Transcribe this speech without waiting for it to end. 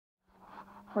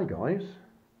Hi guys,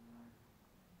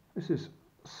 this is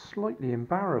slightly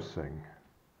embarrassing.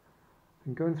 I've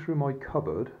been going through my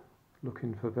cupboard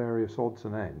looking for various odds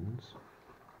and ends,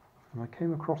 and I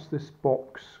came across this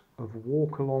box of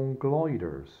WalkAlong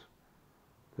Gliders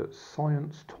that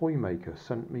Sciencetoymaker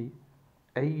sent me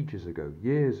ages ago,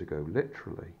 years ago,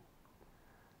 literally.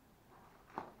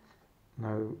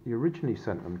 Now, he originally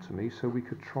sent them to me so we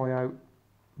could try out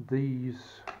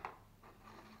these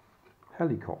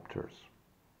helicopters,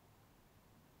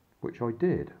 which I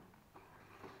did,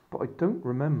 but I don't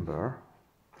remember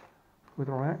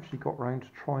whether I actually got round to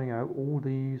trying out all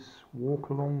these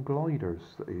WalkAlong Gliders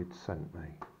that he had sent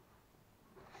me.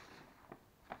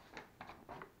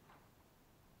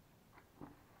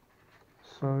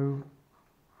 So,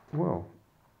 well,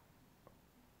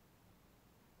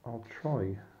 I'll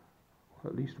try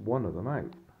at least one of them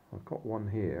out. I've got one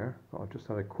here that I've just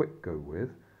had a quick go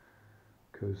with,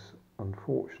 because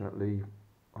unfortunately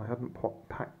I hadn't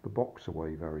packed the box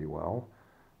away very well,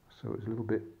 so it's a little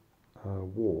bit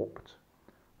warped.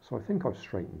 So I think I've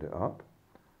straightened it up,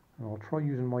 and I'll try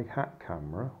using my hat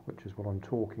camera, which is what I'm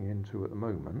talking into at the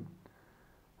moment,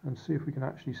 and see if we can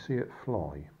actually see it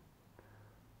fly.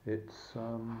 It's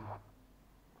 9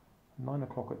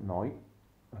 o'clock at night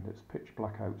and it's pitch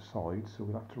black outside, so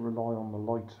we'll have to rely on the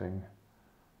lighting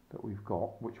that we've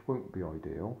got, which won't be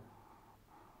ideal.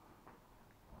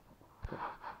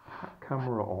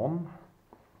 Camera on,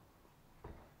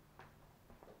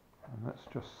 and let's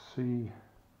just see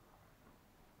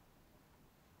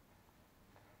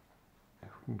if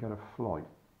we can get a flight.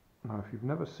 Now, if you've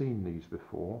never seen these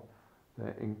before,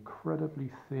 they're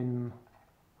incredibly thin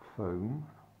foam,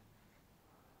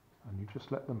 and you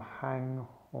just let them hang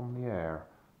on the air.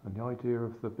 And the idea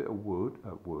of the bit of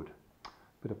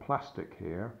plastic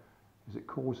here is it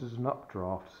causes an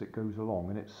updraft as it goes along,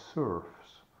 and it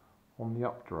surfs on the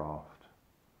updraft.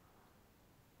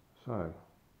 So,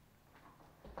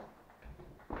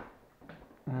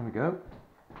 there we go.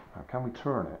 Now, can we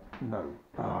turn it? No.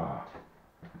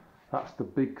 That's the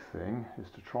big thing,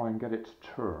 is to try and get it to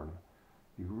turn.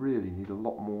 You really need a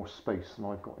lot more space than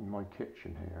I've got in my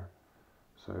kitchen here.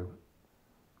 So,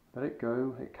 let it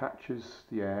go, it catches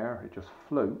the air, it just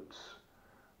floats,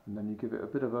 and then you give it a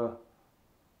bit of a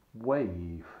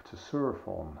wave to surf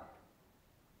on.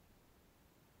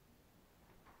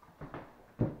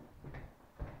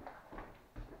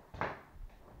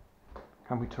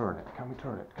 Can we turn it? Can we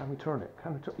turn it? Can we turn it?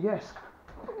 Can we turn it? Yes!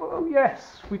 Oh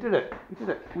yes! We did it! We did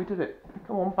it! We did it!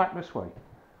 Come on, back this way.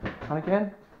 And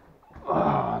again?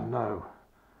 Ah, no.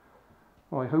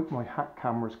 Well, I hope my hat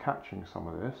camera's catching some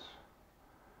of this.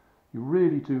 You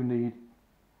really do need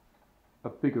a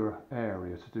bigger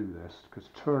area to do this, because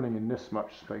turning in this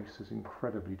much space is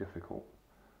incredibly difficult.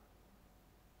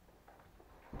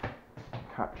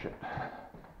 Catch it.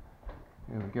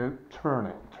 There we go. Turn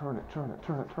it, turn it, turn it,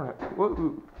 turn it, turn it.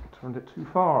 Whoa! Turned it too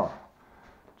far.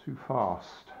 Too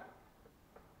fast.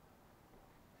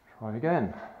 Try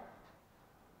again.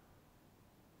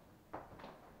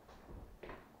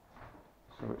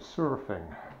 So it's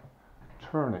surfing.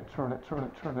 Turn it, turn it, turn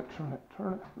it, turn it, turn it,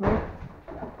 turn it. No.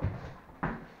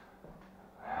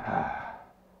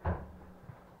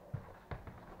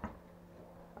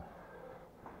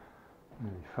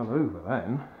 Nearly fell over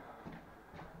then.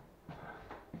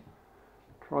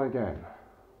 Try again.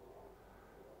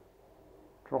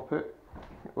 Drop it.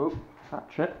 Whoop,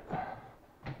 catch it.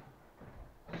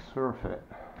 Surf it.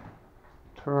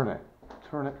 Turn it.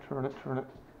 Turn it, turn it, turn it.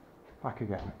 Back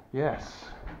again.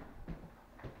 Yes.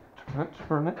 Turn it,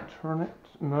 turn it, turn it.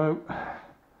 No.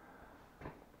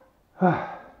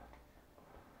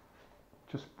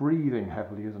 Just breathing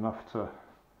heavily is enough to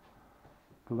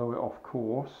blow it off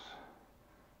course.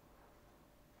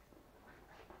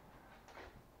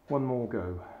 One more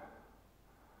go.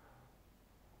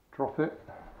 Drop it.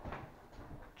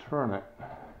 Turn it.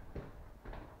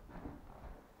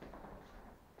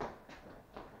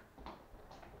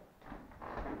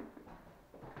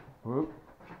 Whoop.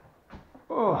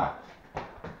 Oh, am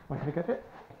I going to get it?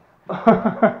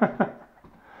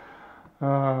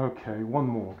 Okay, one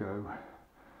more go.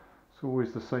 It's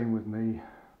always the same with me.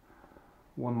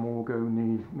 One more go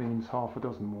means half a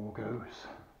dozen more goes.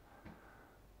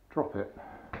 Drop it.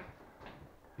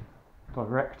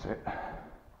 Direct it.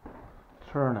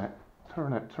 Turn it.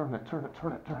 Turn it, turn it, turn it,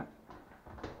 turn it, turn it.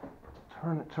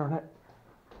 Turn it, turn it.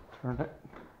 Turn it.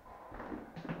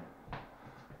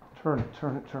 Turn it,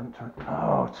 turn it, turn it, turn it.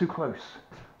 Oh, too close.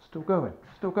 Still going,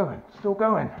 still going, still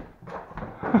going.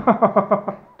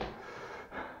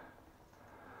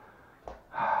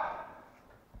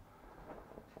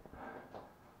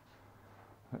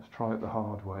 Let's try it the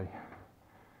hard way.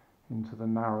 into the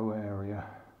narrow area.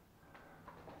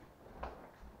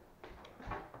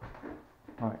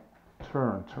 Right,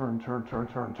 turn.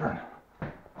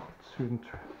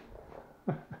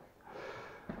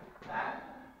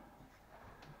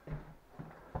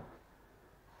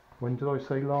 When did I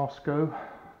say last go?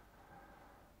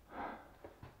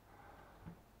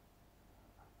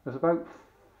 There's about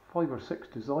 5 or 6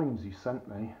 designs he sent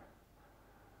me.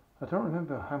 I don't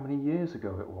remember how many years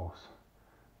ago it was.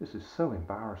 This is so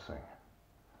embarrassing.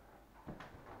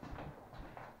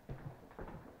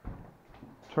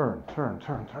 Turn.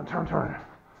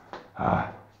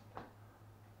 Ah.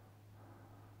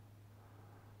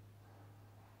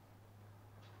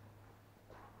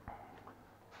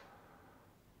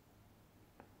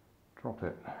 Drop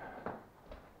it.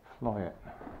 Fly it.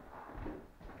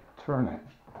 Turn it.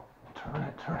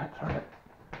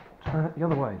 Turn it the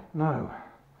other way. No.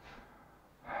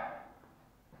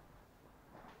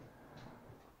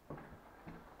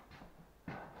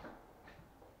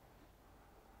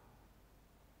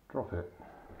 Drop it.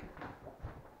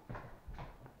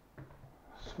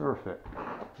 Surf it.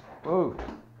 Oh.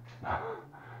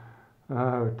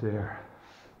 Oh dear.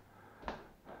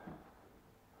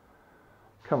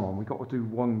 Come on, we've got to do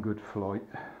one good flight.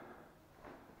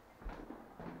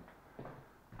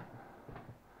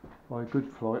 By a good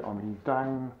flight, I mean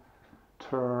down,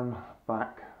 turn,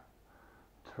 back,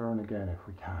 turn again if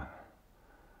we can.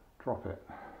 Drop it.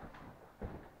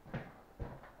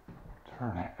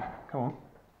 Turn it. Come on.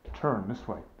 Turn this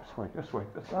way.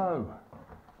 Oh.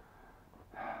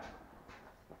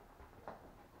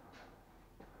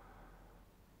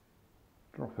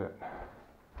 Drop it.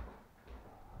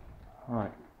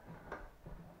 Right.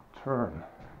 Turn.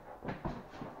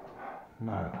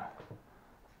 No.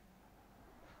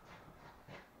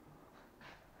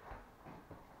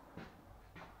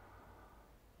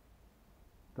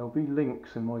 There'll be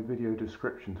links in my video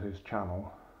description to his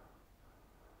channel.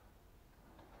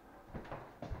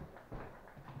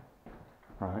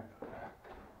 Right.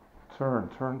 Turn.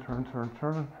 Turn.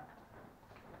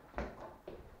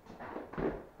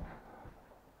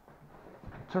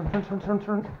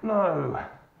 No.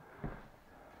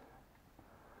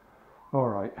 All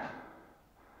right.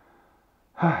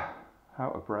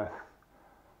 Out of breath.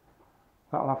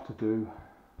 That'll have to do.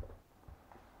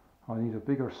 I need a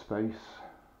bigger space.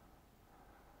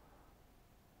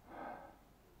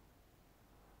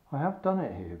 I have done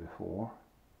it here before.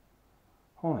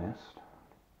 Honest.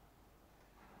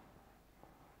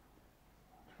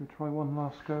 Should we try one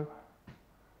last go?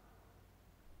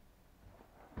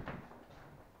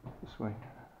 This way.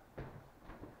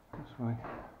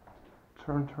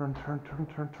 Turn.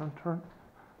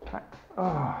 Back.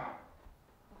 Ah.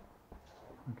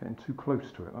 I'm getting too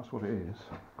close to it, that's what it is.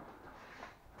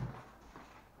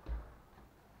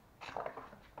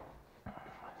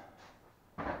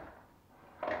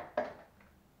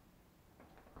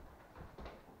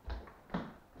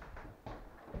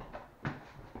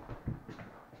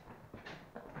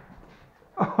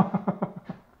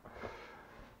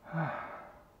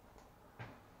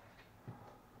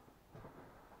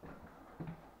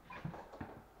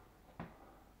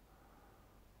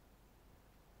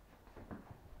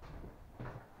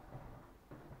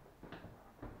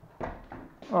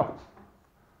 Oh.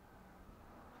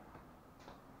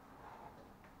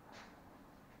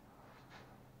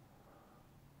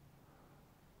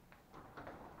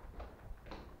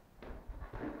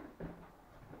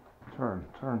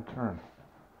 Turn.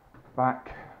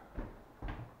 Back.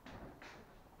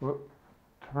 Whoop.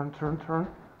 Turn.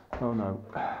 Oh no.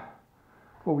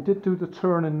 Well, we did do the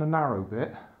turn in the narrow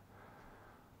bit,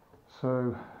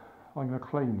 so I'm going to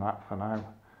claim that for now.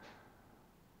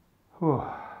 Whew.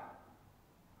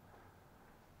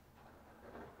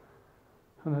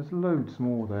 And there's loads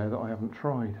more there that I haven't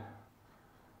tried.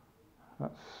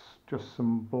 That's just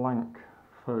some blank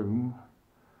foam.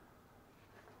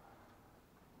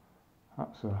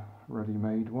 That's a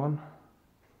ready-made one.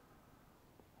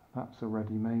 That's a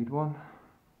ready-made one.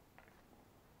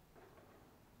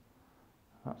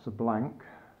 That's a blank.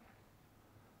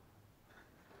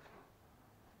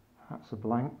 That's a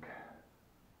blank.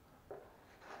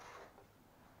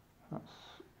 That's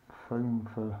foam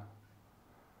for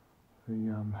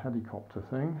the helicopter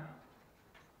thing.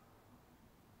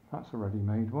 That's a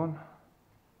ready-made one.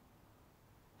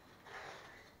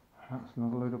 That's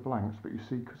another load of blanks, but you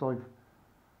see, because I've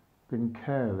been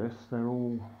careless, they're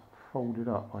all folded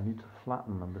up. I need to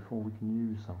flatten them before we can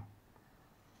use them.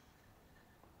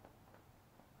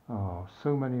 Oh,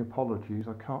 so many apologies.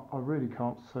 I really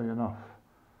can't say enough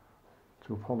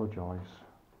to apologise.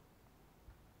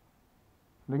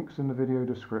 Links in the video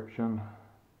description,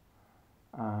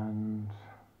 and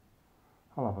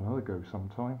I'll have another go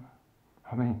sometime.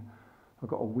 I mean, I've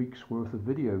got a week's worth of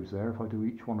videos there if I do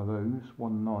each one of those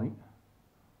one night.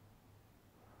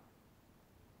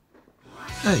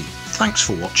 Hey, thanks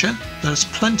for watching. There's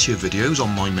plenty of videos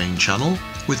on my main channel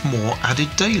with more added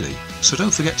daily, so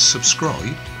don't forget to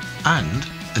subscribe and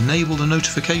enable the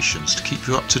notifications to keep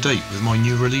you up to date with my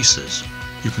new releases.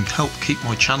 You can help keep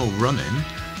my channel running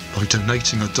by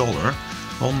donating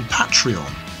 $1 on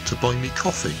Patreon to buy me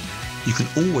coffee. You can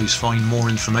always find more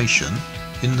information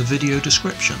in the video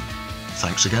description.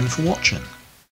 Thanks again for watching.